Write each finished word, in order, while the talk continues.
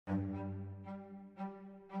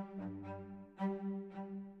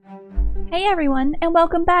Hey everyone, and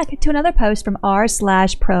welcome back to another post from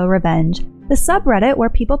r/ProRevenge, the subreddit where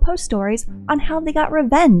people post stories on how they got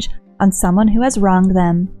revenge on someone who has wronged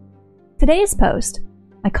them. Today's post: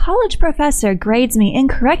 my college professor grades me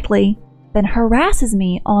incorrectly, then harasses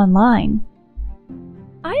me online.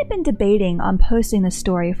 I have been debating on posting this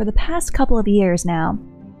story for the past couple of years now,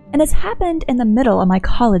 and it's happened in the middle of my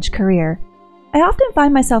college career. I often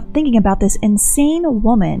find myself thinking about this insane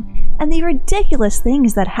woman and the ridiculous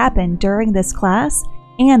things that happened during this class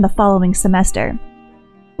and the following semester.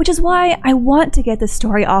 Which is why I want to get this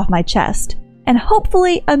story off my chest and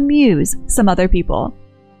hopefully amuse some other people.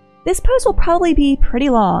 This post will probably be pretty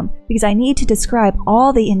long because I need to describe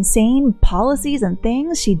all the insane policies and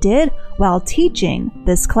things she did while teaching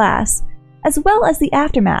this class, as well as the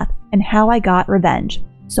aftermath and how I got revenge.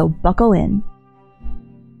 So buckle in.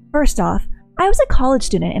 First off, I was a college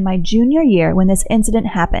student in my junior year when this incident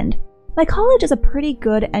happened. My college is a pretty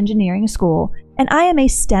good engineering school, and I am a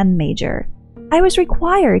STEM major. I was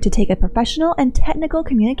required to take a professional and technical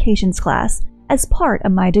communications class as part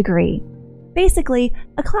of my degree. Basically,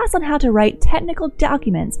 a class on how to write technical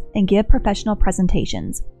documents and give professional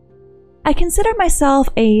presentations. I consider myself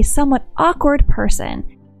a somewhat awkward person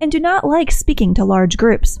and do not like speaking to large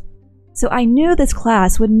groups, so I knew this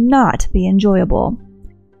class would not be enjoyable.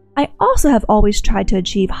 I also have always tried to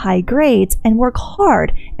achieve high grades and work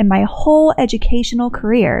hard in my whole educational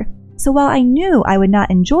career, so while I knew I would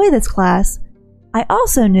not enjoy this class, I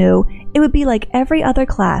also knew it would be like every other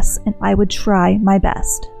class and I would try my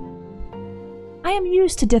best. I am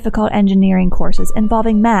used to difficult engineering courses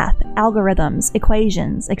involving math, algorithms,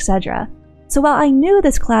 equations, etc. So while I knew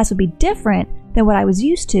this class would be different than what I was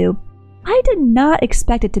used to, I did not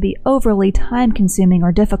expect it to be overly time-consuming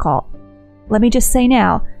or difficult. Let me just say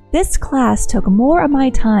now, this class took more of my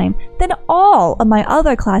time than all of my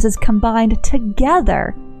other classes combined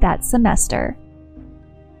together that semester.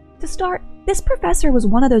 To start, this professor was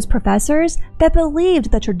one of those professors that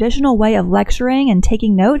believed the traditional way of lecturing and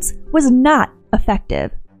taking notes was not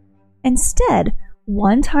effective. Instead,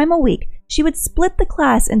 one time a week, she would split the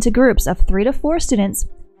class into groups of 3 to 4 students,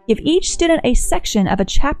 give each student a section of a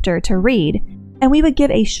chapter to read, and we would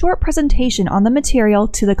give a short presentation on the material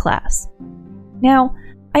to the class. Now,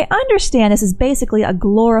 I understand this is basically a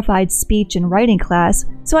glorified speech and writing class,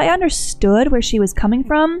 so I understood where she was coming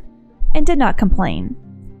from and did not complain.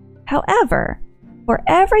 However, for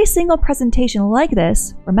every single presentation like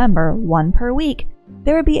this, remember, 1 per week,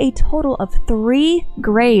 there would be a total of 3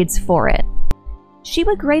 grades for it. She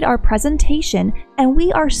would grade our presentation, and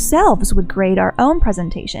we ourselves would grade our own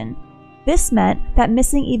presentation. This meant that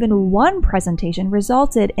missing even 1 presentation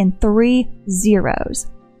resulted in 3 zeros.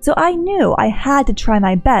 So I knew I had to try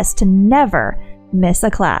my best to never miss a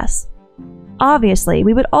class. Obviously,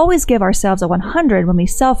 we would always give ourselves a 100 when we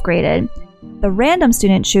self-graded. The random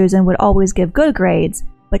student chosen would always give good grades,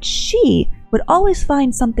 but she would always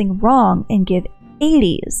find something wrong and give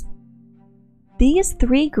 80s. These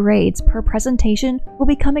 3 grades per presentation will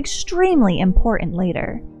become extremely important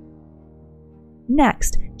later.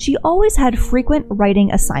 Next, she always had frequent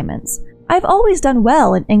writing assignments. I've always done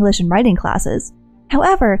well in English and writing classes.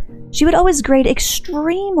 However, she would always grade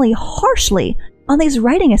extremely harshly on these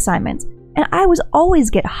writing assignments, and I would always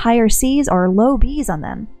get higher C's or low B's on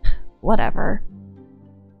them. Whatever.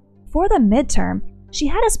 For the midterm, she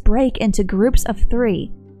had us break into groups of 3,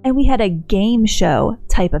 and we had a game show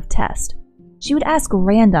type of test. She would ask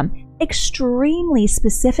random, extremely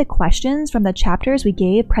specific questions from the chapters we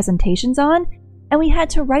gave presentations on, and we had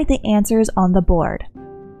to write the answers on the board.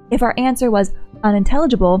 If our answer was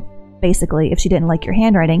unintelligible, basically if she didn't like your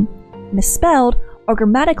handwriting, misspelled, or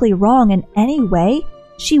grammatically wrong in any way,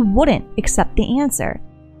 she wouldn't accept the answer.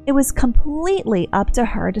 It was completely up to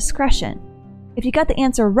her discretion. If you got the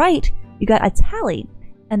answer right, you got a tally,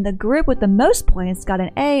 and the group with the most points got an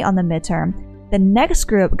A on the midterm. The next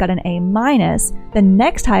group got an A-, the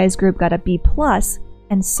next highest group got a B+,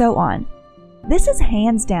 and so on. This is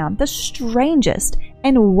hands down the strangest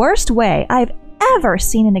and worst way I've ever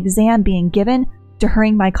seen an exam being given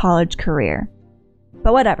during my college career.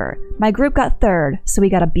 But whatever, my group got 3rd, so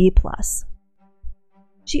we got a B+.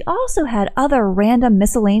 She also had other random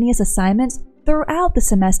miscellaneous assignments throughout the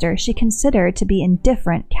semester she considered to be in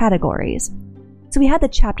different categories. So we had the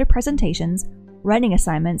chapter presentations, writing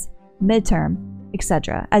assignments, midterm,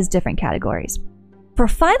 etc. as different categories. For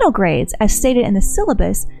final grades, as stated in the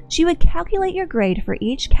syllabus, she would calculate your grade for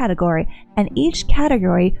each category, and each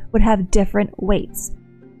category would have different weights.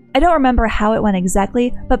 I don't remember how it went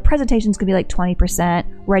exactly, but presentations could be like 20%,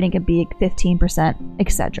 writing could be 15%,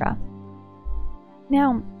 etc.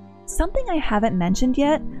 Now, something I haven't mentioned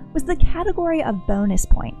yet was the category of bonus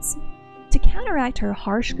points. counteract her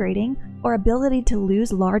harsh grading or ability to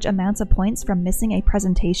lose large amounts of points from missing a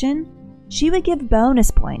presentation, she would give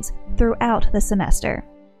bonus points throughout the semester.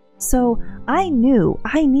 So I knew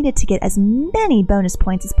I needed to get as many bonus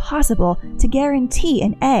points as possible to guarantee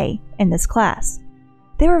an A in this class.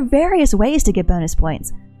 There were various ways to get bonus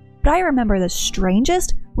points, but I remember the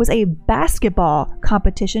strangest was a basketball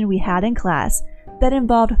competition we had in class that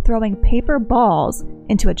involved throwing paper balls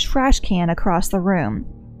into a trash can across the room,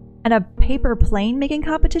 and a paper plane making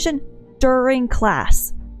competition during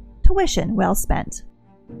class. Tuition well spent.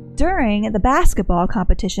 During the basketball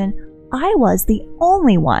competition, I was the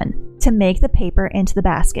only one to make the paper into the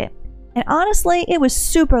basket, and honestly, it was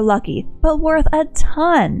super lucky, but worth a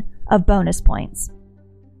ton of bonus points.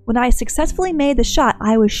 When I successfully made the shot,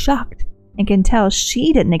 I was shocked and can tell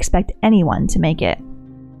she didn't expect anyone to make it.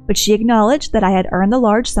 But she acknowledged that I had earned the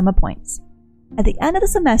large sum of points. At the end of the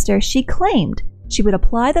semester, she claimed she would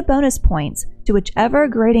apply the bonus points to whichever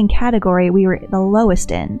grading category we were the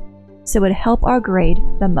lowest in, so it would help our grade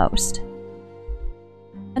the most.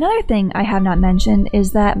 Another thing I have not mentioned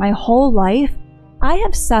is that my whole life, I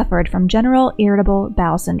have suffered from general irritable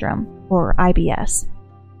bowel syndrome, or IBS.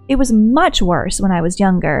 It was much worse when I was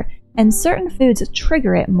younger, and certain foods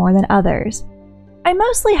trigger it more than others. I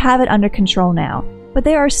mostly have it under control now, but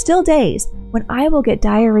there are still days when I will get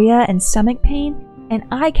diarrhea and stomach pain, and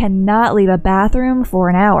I cannot leave a bathroom for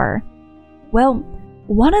an hour. Well,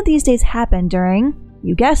 one of these days happened during,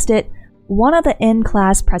 you guessed it, one of the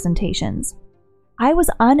in-class presentations. I was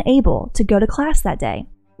unable to go to class that day,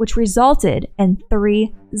 which resulted in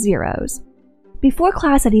 3 zeros. Before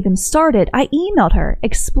class had even started, I emailed her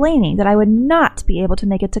explaining that I would not be able to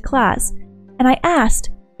make it to class, and I asked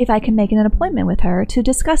if I could make an appointment with her to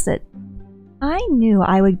discuss it. I knew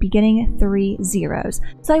I would be getting 3 zeros,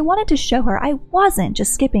 so I wanted to show her I wasn't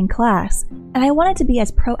just skipping class, and I wanted to be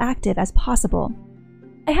as proactive as possible.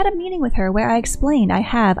 I had a meeting with her where I explained I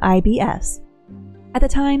have IBS. At the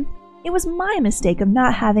time, it was my mistake of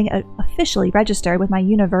not having officially registered with my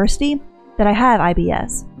university that I have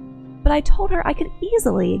IBS. But I told her I could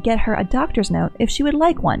easily get her a doctor's note if she would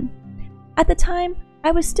like one. At the time, I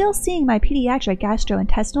was still seeing my pediatric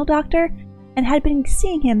gastrointestinal doctor and had been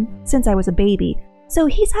seeing him since I was a baby, so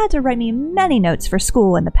he's had to write me many notes for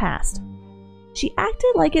school in the past. She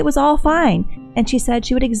acted like it was all fine, and she said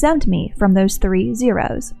she would exempt me from those 3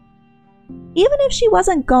 zeros. Even if she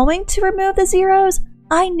wasn't going to remove the zeros,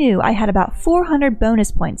 I knew I had about 400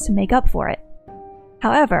 bonus points to make up for it.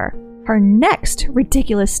 However, her next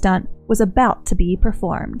ridiculous stunt was about to be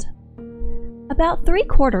performed. About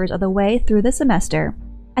 3/4 of the way through the semester,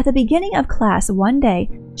 at the beginning of class one day,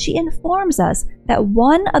 she informs us that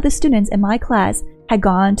one of the students in my class had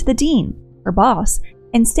gone to the dean, her boss,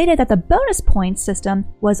 and stated that the bonus points system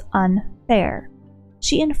was unfair.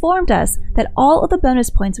 She informed us that all of the bonus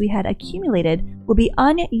points we had accumulated would be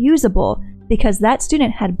unusable because that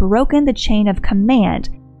student had broken the chain of command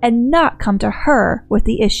and not come to her with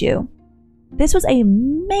the issue. This was a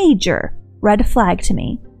major red flag to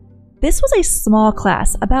me. This was a small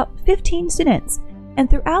class, about 15 students, and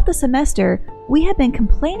throughout the semester, we had been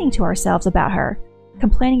complaining to ourselves about her,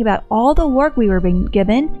 complaining about all the work we were being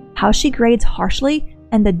given, how she grades harshly,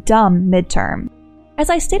 and the dumb midterm. As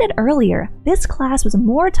I stated earlier, this class was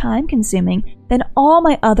more time-consuming than all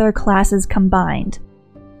my other classes combined.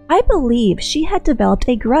 I believe she had developed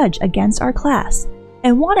a grudge against our class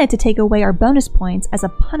and wanted to take away our bonus points as a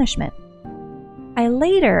punishment. I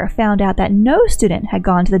later found out that no student had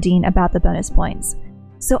gone to the dean about the bonus points,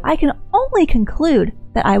 so I can only conclude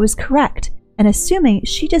that I was correct in assuming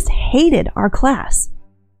she just hated our class.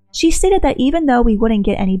 She stated that even though we wouldn't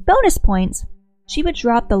get any bonus points, she would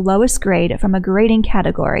drop the lowest grade from a grading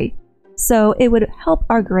category, so it would help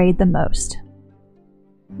our grade the most.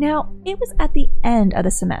 Now, it was at the end of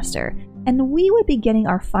the semester, and we would be getting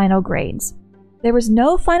our final grades. There was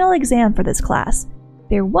no final exam for this class.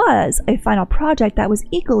 There was a final project that was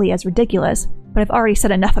equally as ridiculous, but I've already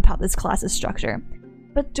said enough about this class's structure.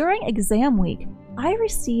 But during exam week, I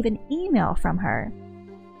received an email from her.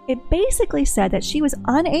 It basically said that she was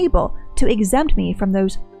unable to exempt me from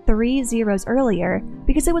those 3 zeros earlier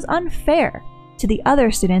because it was unfair to the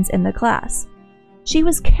other students in the class. She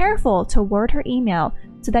was careful to word her email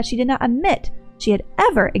so that she did not admit she had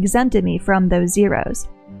ever exempted me from those zeros.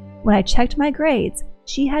 When I checked my grades,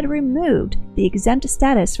 she had removed the exempt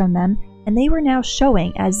status from them and they were now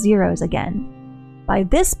showing as zeros again. By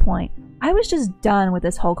this point, I was just done with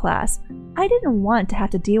this whole class. I didn't want to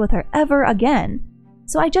have to deal with her ever again,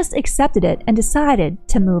 so I just accepted it and decided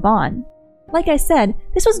to move on. Like I said,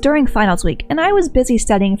 this was during finals week and I was busy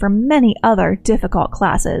studying for many other difficult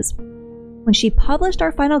classes. When she published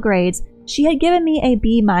our final grades, she had given me a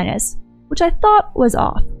B-, which I thought was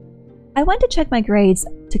off. I went to check my grades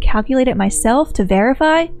to calculate it myself to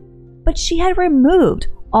verify, but she had removed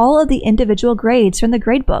all of the individual grades from the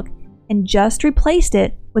gradebook and just replaced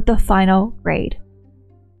it with the final grade.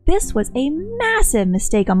 This was a massive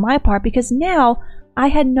mistake on my part because now I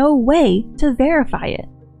had no way to verify it.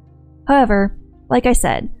 However, like I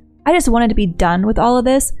said, I just wanted to be done with all of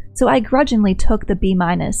this, so I grudgingly took the B-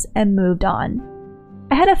 and moved on.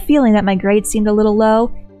 I had a feeling that my grades seemed a little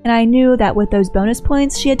low, and I knew that with those bonus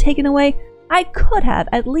points she had taken away, I could have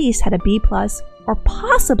at least had a B+ or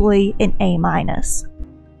possibly an A-.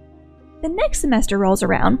 The next semester rolls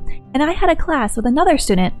around, and I had a class with another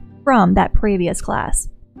student from that previous class.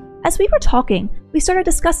 As we were talking, we started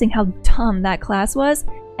discussing how dumb that class was,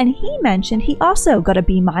 and he mentioned he also got a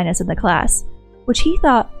B- in the class, which he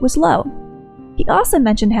thought was low. He also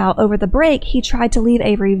mentioned how over the break he tried to leave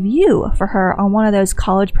a review for her on one of those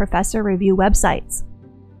college professor review websites.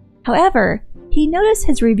 However, he noticed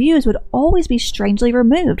his reviews would always be strangely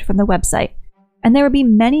removed from the website, and there would be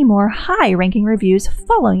many more high-ranking reviews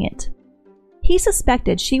following it. He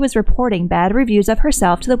suspected she was reporting bad reviews of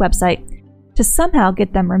herself to the website. To somehow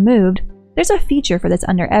get them removed, there's a feature for this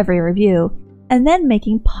under every review, and then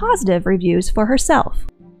making positive reviews for herself.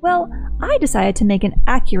 Well, I decided to make an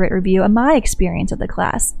accurate review of my experience of the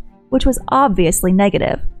class, which was obviously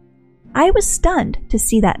negative. I was stunned to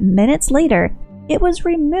see that minutes later, it was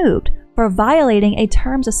removed for violating a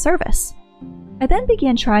terms of service. I then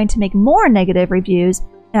began trying to make more negative reviews,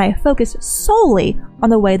 and I focused solely on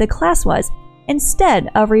the way the class was, instead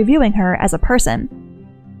of reviewing her as a person.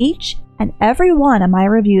 Each and every one of my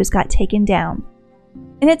reviews got taken down.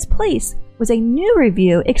 In its place was a new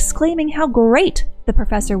review exclaiming how great the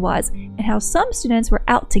professor was and how some students were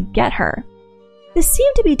out to get her. This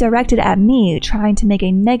seemed to be directed at me trying to make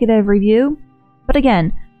a negative review, but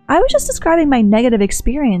again, I was just describing my negative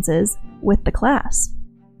experiences with the class.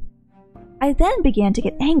 I then began to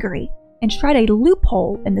get angry and tried a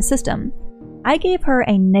loophole in the system. I gave her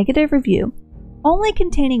a negative review, only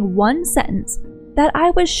containing one sentence that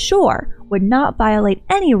I was sure would not violate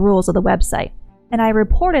any rules of the website, and I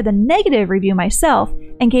reported the negative review myself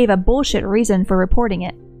and gave a bullshit reason for reporting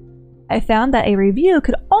it. I found that a review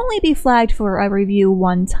could only be flagged for a review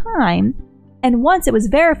one time, and once it was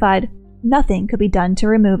verified, nothing could be done to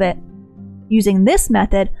remove it. Using this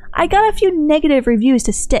method, I got a few negative reviews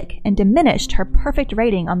to stick and diminished her perfect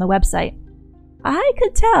rating on the website. I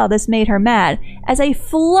could tell this made her mad as a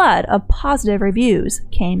flood of positive reviews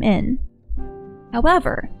came in.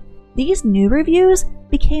 However, these new reviews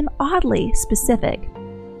became oddly specific.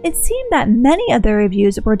 It seemed that many of the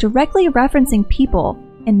reviews were directly referencing people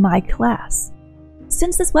in my class.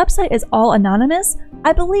 Since this website is all anonymous,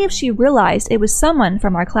 I believe she realized it was someone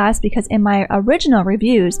from our class because in my original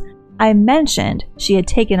reviews, I mentioned she had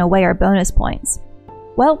taken away our bonus points.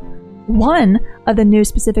 Well, one of the new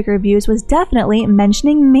specific reviews was definitely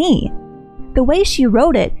mentioning me. The way she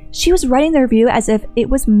wrote it, she was writing the review as if it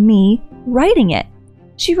was me writing it.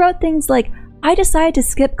 She wrote things like, I decided to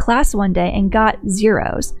skip class one day and got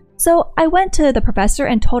zeros. So I went to the professor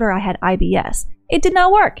and told her I had IBS. It did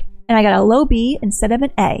not work, and I got a low B instead of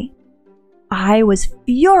an A. I was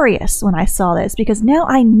furious when I saw this because now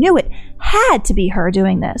I knew it had to be her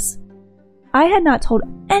doing this. I had not told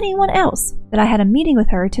anyone else that I had a meeting with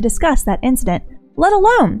her to discuss that incident, let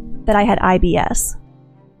alone that I had IBS.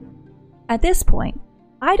 At this point,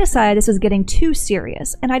 I decided this was getting too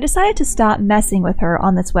serious, and I decided to stop messing with her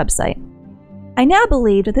on this website. I now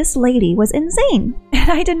believed this lady was insane,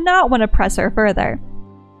 and I did not want to press her further.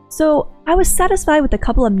 So I was satisfied with the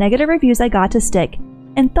couple of negative reviews I got to stick,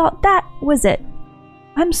 and thought that was it.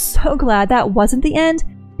 I'm so glad that wasn't the end,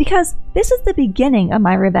 because this is the beginning of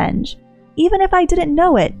my revenge, even if I didn't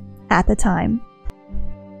know it at the time.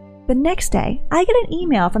 The next day, I get an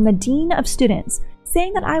email from the Dean of Students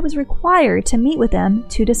saying that I was required to meet with them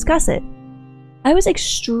to discuss it. I was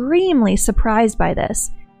extremely surprised by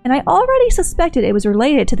this, and I already suspected it was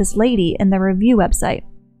related to this lady in the review website.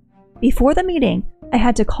 Before the meeting, I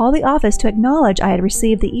had to call the office to acknowledge I had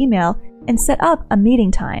received the email and set up a meeting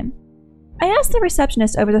time. I asked the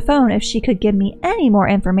receptionist over the phone if she could give me any more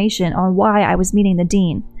information on why I was meeting the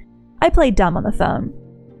dean. I played dumb on the phone,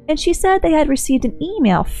 and she said they had received an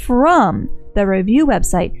email from the review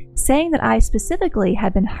website saying that I specifically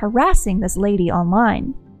had been harassing this lady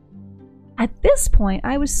online. At this point,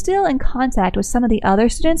 I was still in contact with some of the other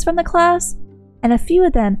students from the class, and a few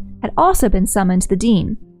of them had also been summoned to the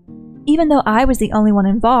dean, even though I was the only one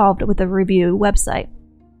involved with the review website.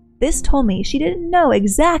 This told me she didn't know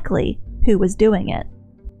exactly who was doing it.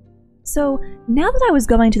 So now that I was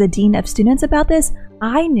going to the Dean of Students about this,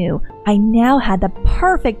 I knew I now had the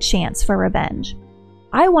perfect chance for revenge.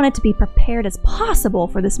 I wanted to be prepared as possible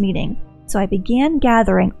for this meeting, so I began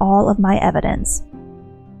gathering all of my evidence.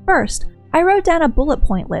 First, I wrote down a bullet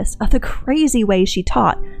point list of the crazy ways she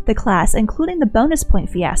taught the class, including the bonus point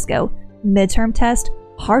fiasco, midterm test,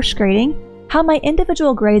 harsh grading, how my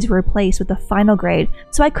individual grades were replaced with the final grade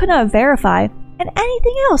so I could not verify, and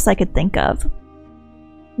anything else I could think of.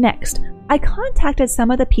 Next, I contacted some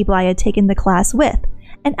of the people I had taken the class with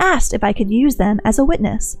and asked if I could use them as a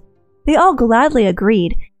witness. They all gladly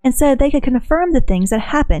agreed and said they could confirm the things that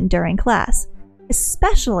happened during class,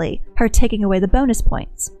 especially her taking away the bonus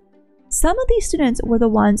points. Some of these students were the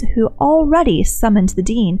ones who already summoned the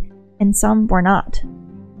dean, and some were not.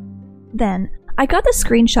 Then, I got the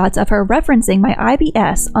screenshots of her referencing my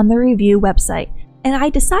IBS on the review website, and I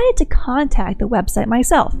decided to contact the website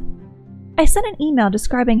myself. I sent an email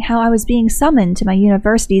describing how I was being summoned to my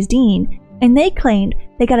university's dean, and they claimed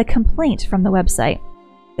they got a complaint from the website.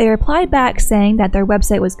 They replied back saying that their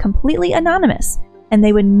website was completely anonymous, and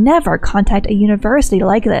they would never contact a university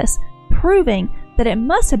like this, proving that it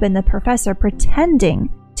must have been the professor pretending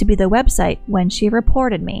to be the website when she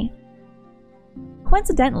reported me.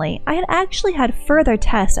 Coincidentally, I had actually had further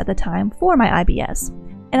tests at the time for my IBS,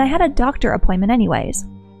 and I had a doctor appointment anyways.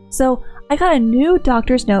 So I got a new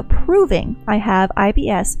doctor's note proving I have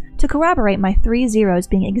IBS to corroborate my 3 zeros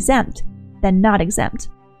being exempt, then not exempt.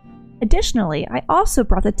 Additionally, I also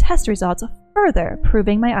brought the test results further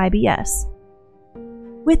proving my IBS.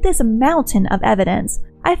 With this mountain of evidence,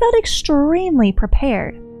 I felt extremely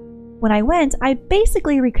prepared. When I went, I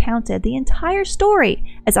basically recounted the entire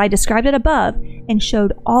story as I described it above and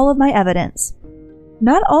showed all of my evidence.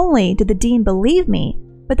 Not only did the dean believe me,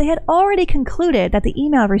 but they had already concluded that the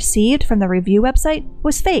email received from the review website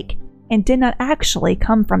was fake and did not actually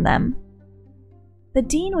come from them. The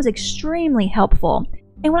dean was extremely helpful,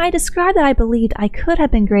 and when I described that I believed I could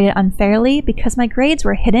have been graded unfairly because my grades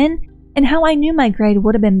were hidden and how I knew my grade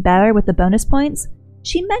would have been better with the bonus points,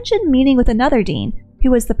 she mentioned meeting with another dean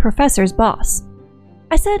who was the professor's boss.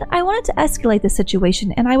 I said I wanted to escalate the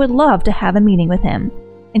situation and I would love to have a meeting with him,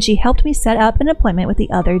 and she helped me set up an appointment with the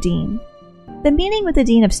other dean. The meeting with the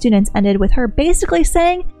dean of students ended with her basically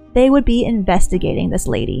saying they would be investigating this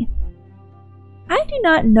lady. I do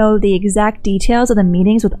not know the exact details of the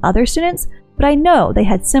meetings with other students, but I know they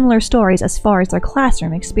had similar stories as far as their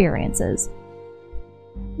classroom experiences.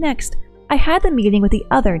 Next, I had the meeting with the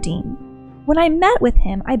other dean. When I met with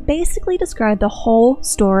him, I basically described the whole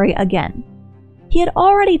story again. He had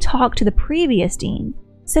already talked to the previous dean,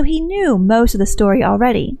 so he knew most of the story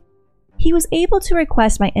already. He was able to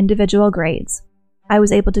request my individual grades. I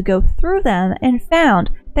was able to go through them and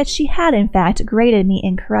found that she had in fact graded me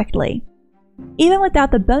incorrectminely. Even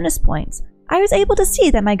without the bonus points, I was able to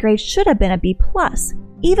see that my grade should have been a B+,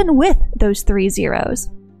 even with those 3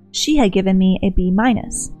 zeros. She had given me a B-.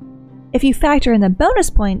 If you factor in the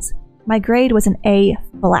bonus points, my grade was an A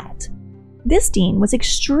flat. This dean was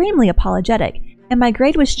extremely apologetic, and my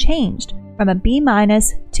grade was changed from a B-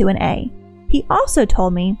 to an A. He also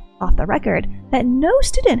told me, off the record, that no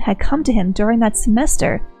student had come to him during that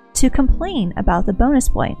semester to complain about the bonus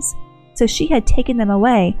points, so she had taken them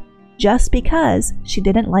away just because she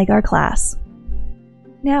didn't like our class.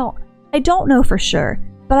 Now, I don't know for sure,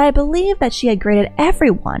 but I believe that she had graded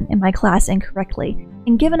everyone in my class incorrectly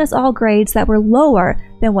and given us all grades that were lower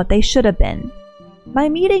than what they should have been. My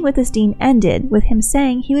meeting with this dean ended with him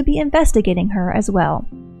saying he would be investigating her as well.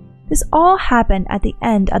 This all happened at the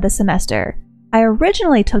end of the semester. I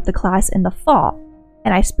originally took the class in the fall,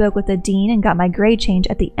 and I spoke with the dean and got my grade change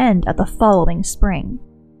at the end of the following spring.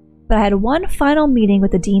 But I had one final meeting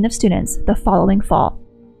with the dean of students the following fall,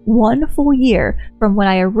 1 full year from when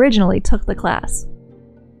I originally took the class.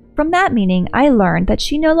 From that meeting, I learned that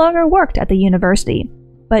she no longer worked at the university,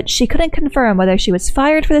 but she couldn't confirm whether she was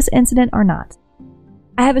fired for this incident or not.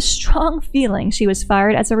 I have a strong feeling she was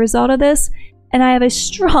fired as a result of this, and I have a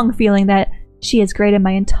strong feeling that she has graded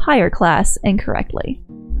my entire class incorrectly.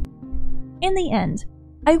 In the end,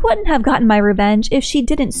 I wouldn't have gotten my revenge if she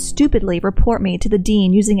didn't stupidly report me to the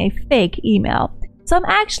dean using a fake email, so I'm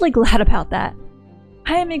actually glad about that.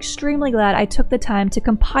 I am extremely glad I took the time to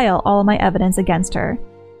compile all of my evidence against her.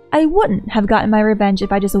 I wouldn't have gotten my revenge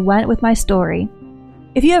if I just went with my story.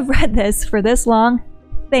 If you have read this for this long,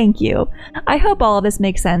 thank you. I hope all of this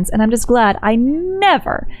makes sense, and I'm just glad I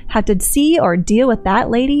never have to see or deal with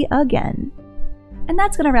that lady again. And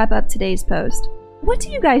that's going to wrap up today's post. What do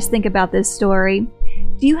you guys think about this story?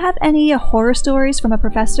 Do you have any horror stories from a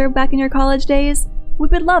professor back in your college days? We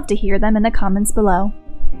would love to hear them in the comments below.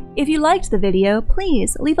 If you liked the video,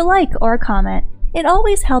 please leave a like or a comment. It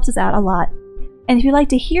always helps us out a lot. And if you'd like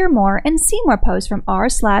to hear more and see more posts from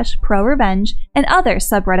r/ProRevenge and other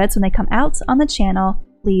subreddits when they come out on the channel,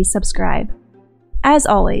 please subscribe. As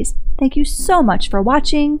always, thank you so much for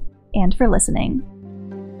watching and for listening.